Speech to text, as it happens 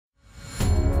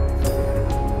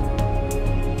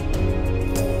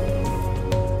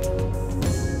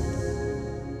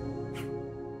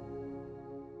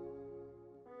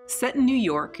Set in New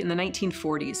York in the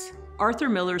 1940s, Arthur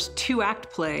Miller's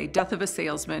two-act play, Death of a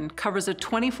Salesman, covers a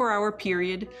 24-hour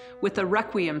period with a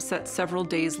requiem set several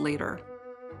days later.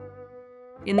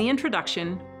 In the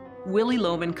introduction, Willy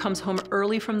Loman comes home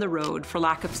early from the road for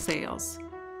lack of sales.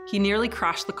 He nearly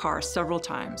crashed the car several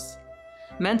times.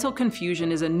 Mental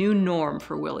confusion is a new norm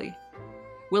for Willy.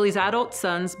 Willy's adult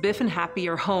sons, Biff and Happy,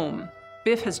 are home.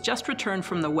 Biff has just returned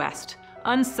from the West,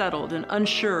 unsettled and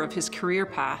unsure of his career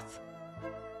path.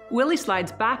 Willy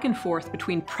slides back and forth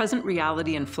between present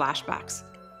reality and flashbacks.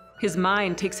 His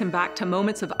mind takes him back to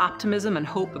moments of optimism and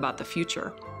hope about the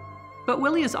future. But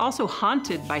Willy is also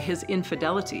haunted by his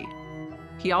infidelity.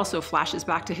 He also flashes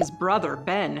back to his brother,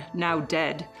 Ben, now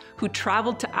dead, who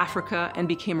traveled to Africa and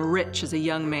became rich as a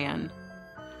young man.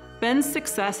 Ben's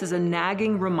success is a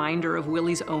nagging reminder of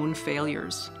Willy's own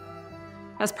failures.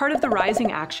 As part of the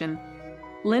rising action,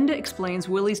 Linda explains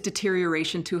Willy's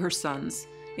deterioration to her sons,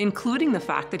 including the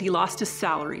fact that he lost his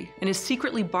salary and is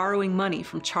secretly borrowing money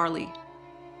from Charlie.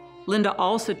 Linda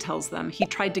also tells them he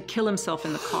tried to kill himself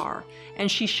in the car,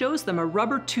 and she shows them a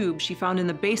rubber tube she found in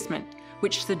the basement,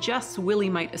 which suggests Willy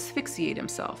might asphyxiate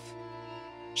himself.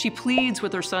 She pleads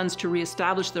with her sons to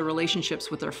reestablish their relationships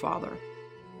with their father.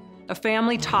 A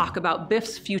family talk about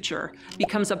Biff's future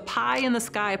becomes a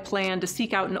pie-in-the-sky plan to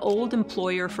seek out an old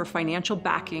employer for financial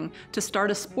backing to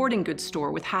start a sporting goods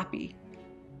store with Happy.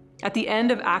 At the end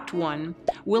of Act 1,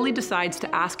 Willy decides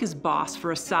to ask his boss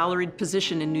for a salaried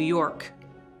position in New York.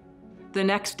 The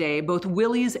next day, both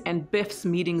Willy's and Biff's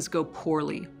meetings go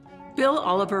poorly. Bill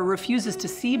Oliver refuses to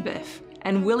see Biff,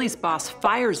 and Willy's boss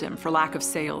fires him for lack of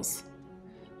sales.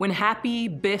 When Happy,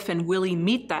 Biff, and Willy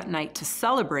meet that night to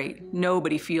celebrate,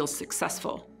 nobody feels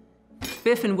successful.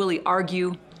 Biff and Willy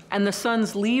argue, and the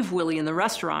sons leave Willy in the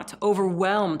restaurant,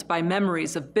 overwhelmed by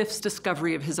memories of Biff's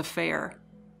discovery of his affair.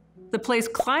 The play's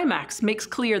climax makes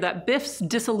clear that Biff's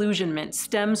disillusionment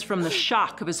stems from the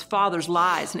shock of his father's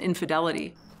lies and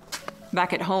infidelity.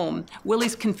 Back at home,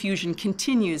 Willy's confusion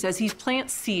continues as he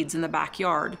plants seeds in the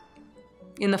backyard.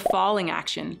 In the falling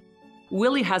action,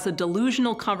 Willy has a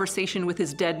delusional conversation with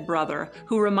his dead brother,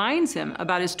 who reminds him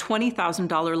about his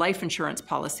 $20,000 life insurance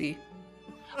policy.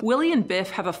 Willy and Biff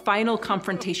have a final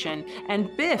confrontation,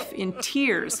 and Biff, in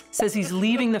tears, says he's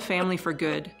leaving the family for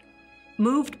good.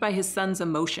 Moved by his son's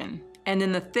emotion, and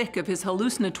in the thick of his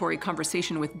hallucinatory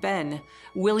conversation with Ben,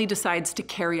 Willy decides to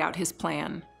carry out his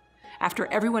plan. After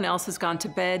everyone else has gone to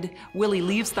bed, Willy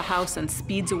leaves the house and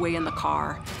speeds away in the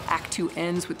car. Act 2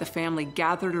 ends with the family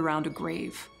gathered around a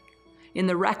grave. In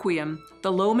the Requiem,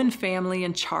 the Loman family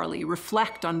and Charlie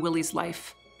reflect on Willy's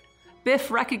life.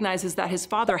 Biff recognizes that his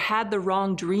father had the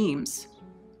wrong dreams.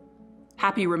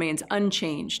 Happy remains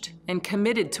unchanged and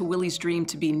committed to Willy's dream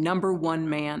to be #1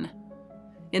 man.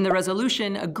 In the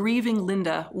resolution, a grieving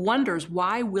Linda wonders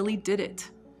why Willy did it.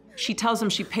 She tells him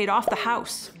she paid off the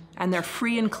house, and they're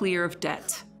free and clear of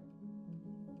debt.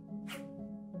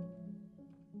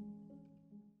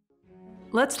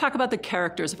 Let's talk about the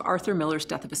characters of Arthur Miller's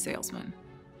Death of a Salesman.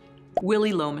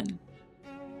 Willy Loman.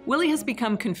 Willy has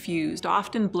become confused,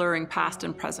 often blurring past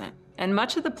and present, and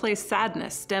much of the play's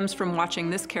sadness stems from watching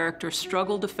this character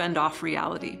struggle to fend off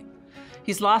reality.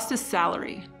 He's lost his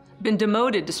salary, been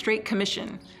demoted to straight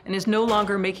commission, and is no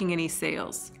longer making any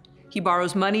sales. He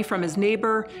borrows money from his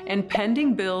neighbor, and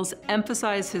pending bills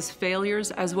emphasize his failures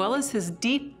as well as his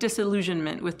deep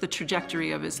disillusionment with the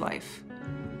trajectory of his life.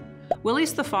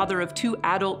 Willy's the father of 2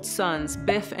 adult sons,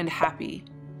 Biff and Happy.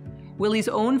 Willy's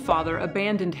own father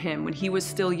abandoned him when he was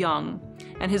still young,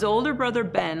 and his older brother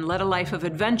Ben led a life of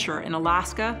adventure in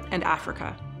Alaska and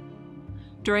Africa.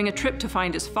 During a trip to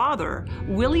find his father,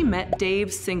 Willy met Dave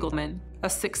Singleman, a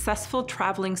successful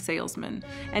traveling salesman,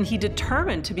 and he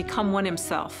determined to become one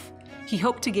himself. He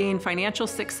hoped to gain financial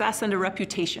success and a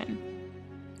reputation.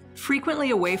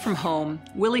 Frequently away from home,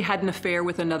 Willy had an affair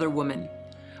with another woman.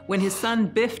 When his son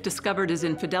Biff discovered his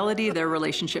infidelity, their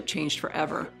relationship changed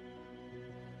forever.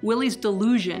 Willy's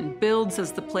delusion builds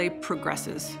as the play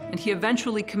progresses, and he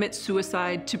eventually commits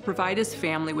suicide to provide his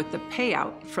family with the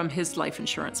payout from his life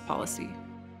insurance policy.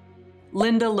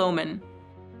 Linda Loman.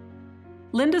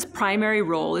 Linda's primary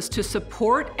role is to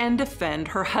support and defend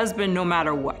her husband no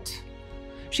matter what.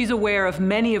 She's aware of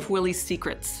many of Willy's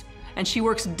secrets, and she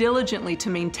works diligently to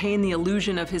maintain the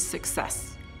illusion of his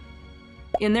success.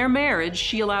 In their marriage,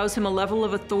 she allows him a level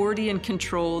of authority and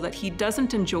control that he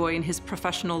doesn't enjoy in his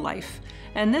professional life,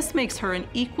 and this makes her an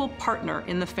equal partner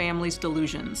in the family's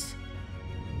delusions.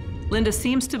 Linda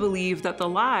seems to believe that the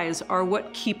lies are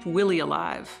what keep Willy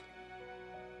alive.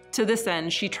 To this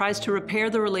end, she tries to repair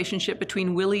the relationship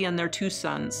between Willy and their 2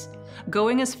 sons,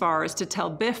 going as far as to tell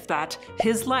Biff that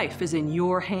his life is in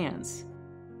your hands.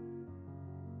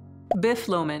 Biff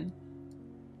Loman.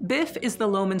 Biff is the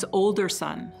Loman's older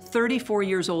son, 34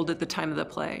 years old at the time of the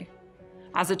play.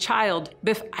 As a child,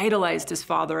 Biff idolized his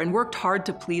father and worked hard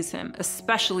to please him,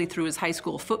 especially through his high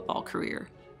school football career.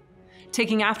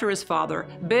 Taking after his father,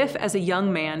 Biff, as a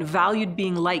young man, valued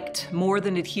being liked more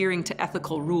than adhering to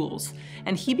ethical rules,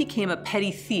 and he became a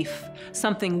petty thief,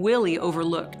 something Willy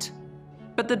overlooked.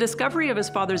 But the discovery of his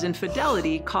father's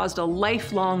infidelity caused a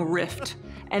lifelong rift,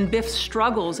 and Biff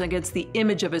struggles against the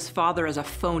image of his father as a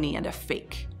phony and a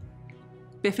fake.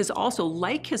 Biff is also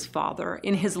like his father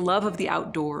in his love of the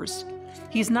outdoors.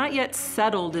 He's not yet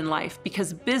settled in life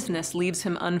because business leaves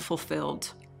him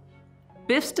unfulfilled.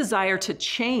 Biff's desire to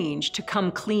change, to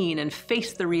come clean and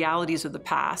face the realities of the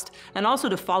past, and also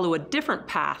to follow a different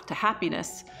path to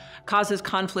happiness, causes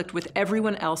conflict with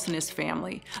everyone else in his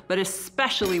family, but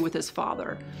especially with his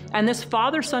father. And this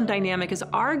father-son dynamic is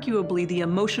arguably the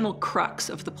emotional crux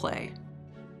of the play.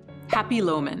 Happy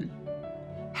Loman.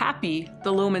 Happy,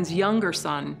 the Loman's younger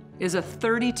son, is a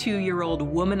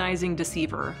 32-year-old womanizing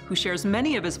deceiver who shares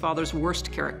many of his father's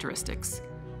worst characteristics.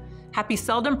 Happy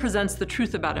seldom presents the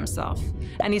truth about himself,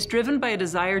 and he's driven by a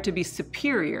desire to be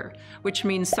superior, which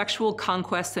means sexual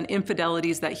conquests and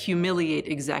infidelities that humiliate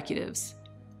executives.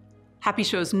 Happy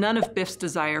shows none of Biff's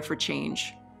desire for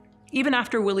change. Even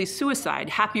after Willy's suicide,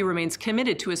 Happy remains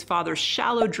committed to his father's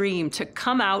shallow dream to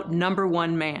come out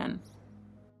 #1 man.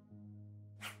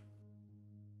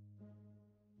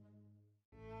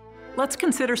 Let's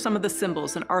consider some of the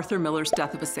symbols in Arthur Miller's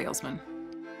Death of a Salesman.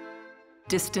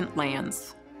 Distant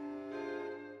lands.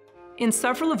 In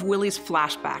several of Willy's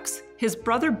flashbacks, his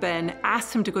brother Ben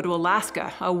asks him to go to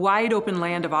Alaska, a wide-open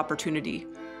land of opportunity.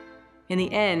 In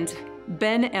the end,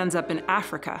 Ben ends up in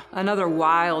Africa, another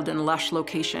wild and lush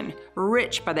location,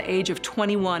 rich by the age of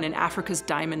 21 in Africa's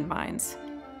diamond mines.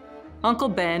 Uncle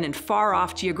Ben and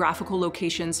far-off geographical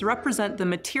locations represent the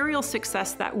material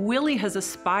success that Willy has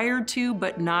aspired to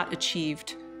but not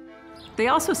achieved. They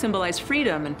also symbolize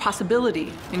freedom and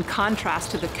possibility, in contrast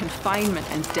to the confinement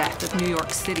and death of New York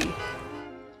City.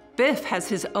 Biff has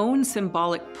his own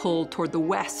symbolic pull toward the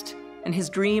West and his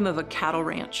dream of a cattle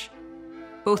ranch.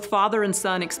 Both father and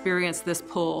son experience this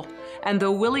pull, and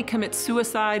though Willy commits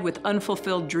suicide with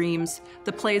unfulfilled dreams,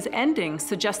 the play's ending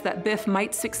suggests that Biff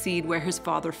might succeed where his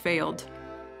father failed.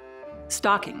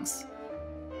 Stockings.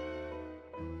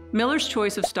 Miller's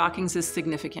choice of stockings is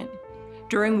significant.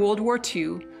 During World War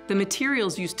II, the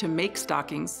materials used to make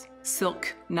stockings,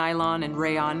 silk, nylon, and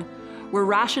rayon, were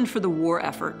rationed for the war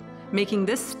effort, making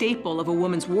this staple of a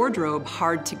woman's wardrobe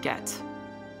hard to get.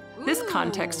 This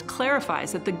context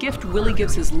clarifies that the gift Willy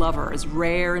gives his lover is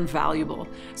rare and valuable,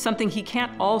 something he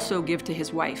can't also give to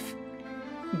his wife.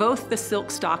 Both the silk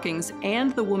stockings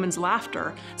and the woman's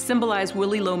laughter symbolize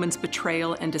Willy Loman's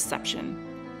betrayal and deception.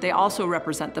 They also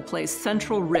represent the play's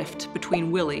central rift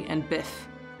between Willy and Biff.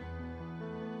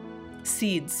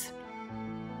 Seeds.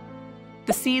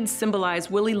 The seeds symbolize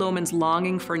Willy Loman's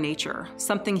longing for nature,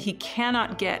 something he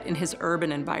cannot get in his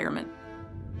urban environment.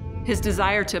 His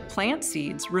desire to plant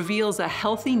seeds reveals a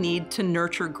healthy need to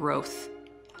nurture growth.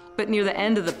 But near the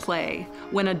end of the play,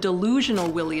 when a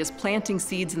delusional Willy is planting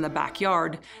seeds in the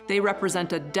backyard, they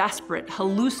represent a desperate,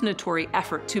 hallucinatory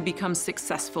effort to become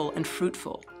successful and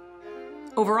fruitful.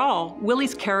 Overall,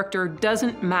 Willy's character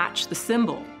doesn't match the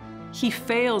symbol. He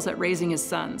fails at raising his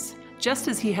sons, just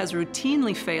as he has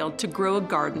routinely failed to grow a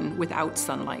garden without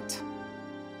sunlight.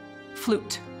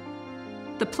 Flute.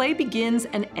 The play begins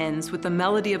and ends with the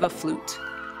melody of a flute,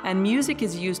 and music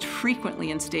is used frequently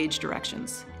in stage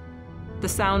directions. The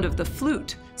sound of the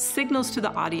flute signals to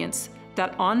the audience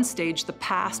that on stage the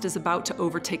past is about to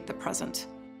overtake the present.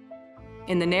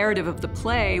 In the narrative of the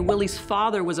play, Willy's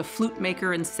father was a flute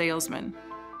maker and salesman.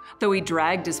 Though he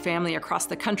dragged his family across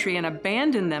the country and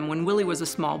abandoned them when Willy was a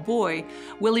small boy,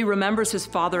 Willy remembers his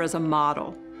father as a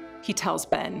model. He tells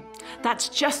Ben, "That's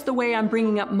just the way I'm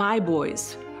bringing up my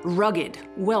boys. Rugged,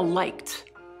 well-liked."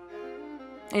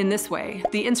 In this way,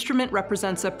 the instrument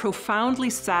represents a profoundly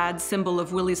sad symbol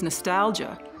of Willy's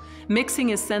nostalgia, mixing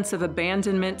his sense of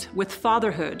abandonment with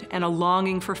fatherhood and a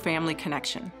longing for family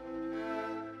connection.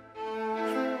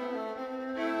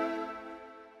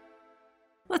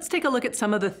 Let's take a look at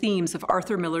some of the themes of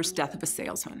Arthur Miller's Death of a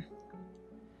Salesman.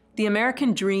 The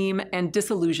American dream and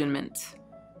disillusionment.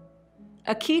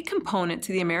 A key component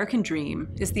to the American dream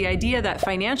is the idea that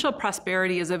financial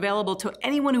prosperity is available to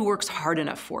anyone who works hard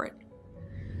enough for it.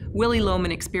 Willy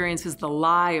Loman experiences the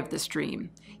lie of this dream,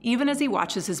 even as he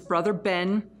watches his brother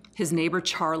Ben, his neighbor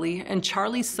Charlie, and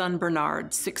Charlie's son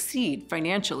Bernard succeed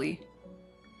financially.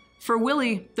 For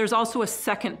Willy, there's also a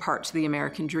second part to the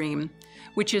American dream,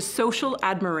 which is social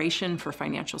admiration for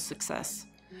financial success.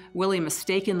 Willy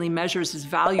mistakenly measures his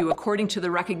value according to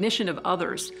the recognition of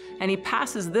others, and he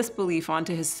passes this belief on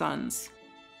to his sons.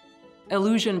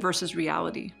 Illusion versus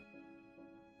reality.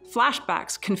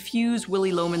 Flashbacks confuse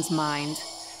Willy Loman's mind,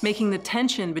 making the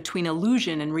tension between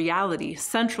illusion and reality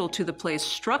central to the play's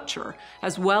structure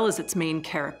as well as its main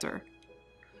character.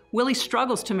 Willy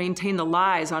struggles to maintain the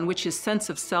lies on which his sense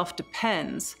of self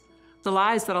depends, the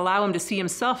lies that allow him to see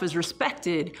himself as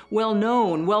respected,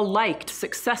 well-known, well-liked,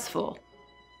 successful.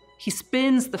 He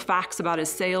spins the facts about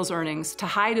his sales earnings to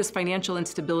hide his financial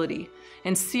instability,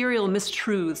 and serial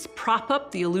mistruths prop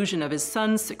up the illusion of his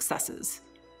son's successes.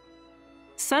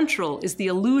 Central is the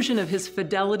illusion of his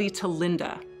fidelity to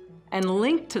Linda, and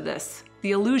linked to this,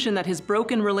 the illusion that his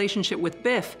broken relationship with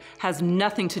Biff has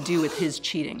nothing to do with his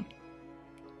cheating.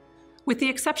 With the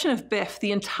exception of Biff,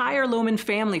 the entire Loman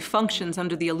family functions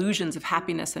under the illusions of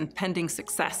happiness and pending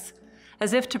success,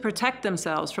 as if to protect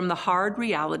themselves from the hard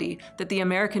reality that the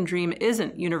American dream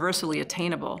isn't universally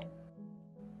attainable.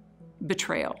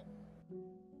 Betrayal.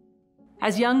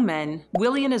 As young men,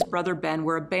 Willy and his brother Ben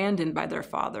were abandoned by their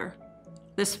father.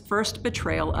 This first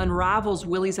betrayal unravels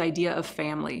Willy's idea of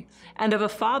family and of a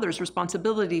father's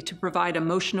responsibility to provide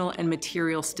emotional and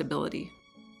material stability.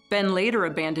 Ben later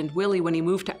abandoned Willy when he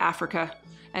moved to Africa,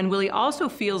 and Willy also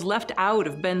feels left out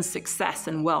of Ben's success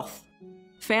and wealth.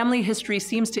 Family history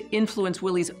seems to influence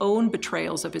Willy's own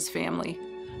betrayals of his family.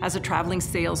 As a traveling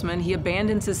salesman, he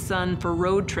abandons his son for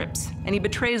road trips, and he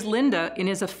betrays Linda in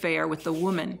his affair with the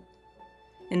woman.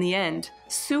 In the end,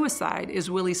 suicide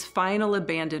is Willy's final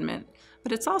abandonment,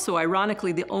 but it's also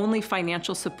ironically the only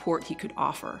financial support he could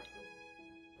offer.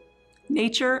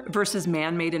 Nature versus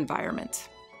man-made environment.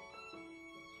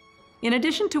 In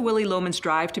addition to Willy Loman's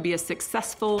drive to be a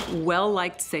successful,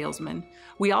 well-liked salesman,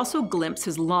 we also glimpse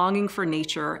his longing for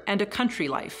nature and a country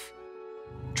life.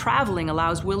 Traveling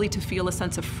allows Willy to feel a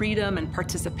sense of freedom and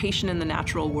participation in the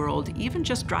natural world, even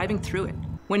just driving through it.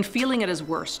 When feeling at his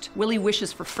worst, Willy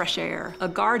wishes for fresh air, a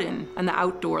garden, and the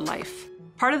outdoor life.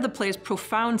 Part of the play's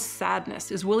profound sadness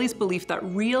is Willy's belief that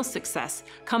real success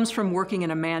comes from working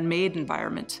in a man-made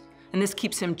environment, and this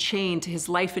keeps him chained to his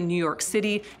life in New York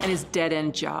City and his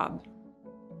dead-end job.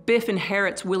 Biff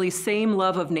inherits Willy's same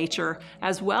love of nature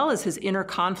as well as his inner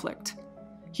conflict.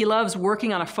 He loves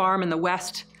working on a farm in the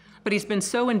West, but he's been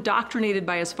so indoctrinated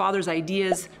by his father's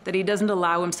ideas that he doesn't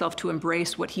allow himself to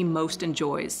embrace what he most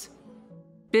enjoys.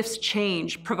 Biff's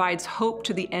change provides hope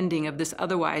to the ending of this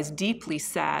otherwise deeply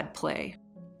sad play.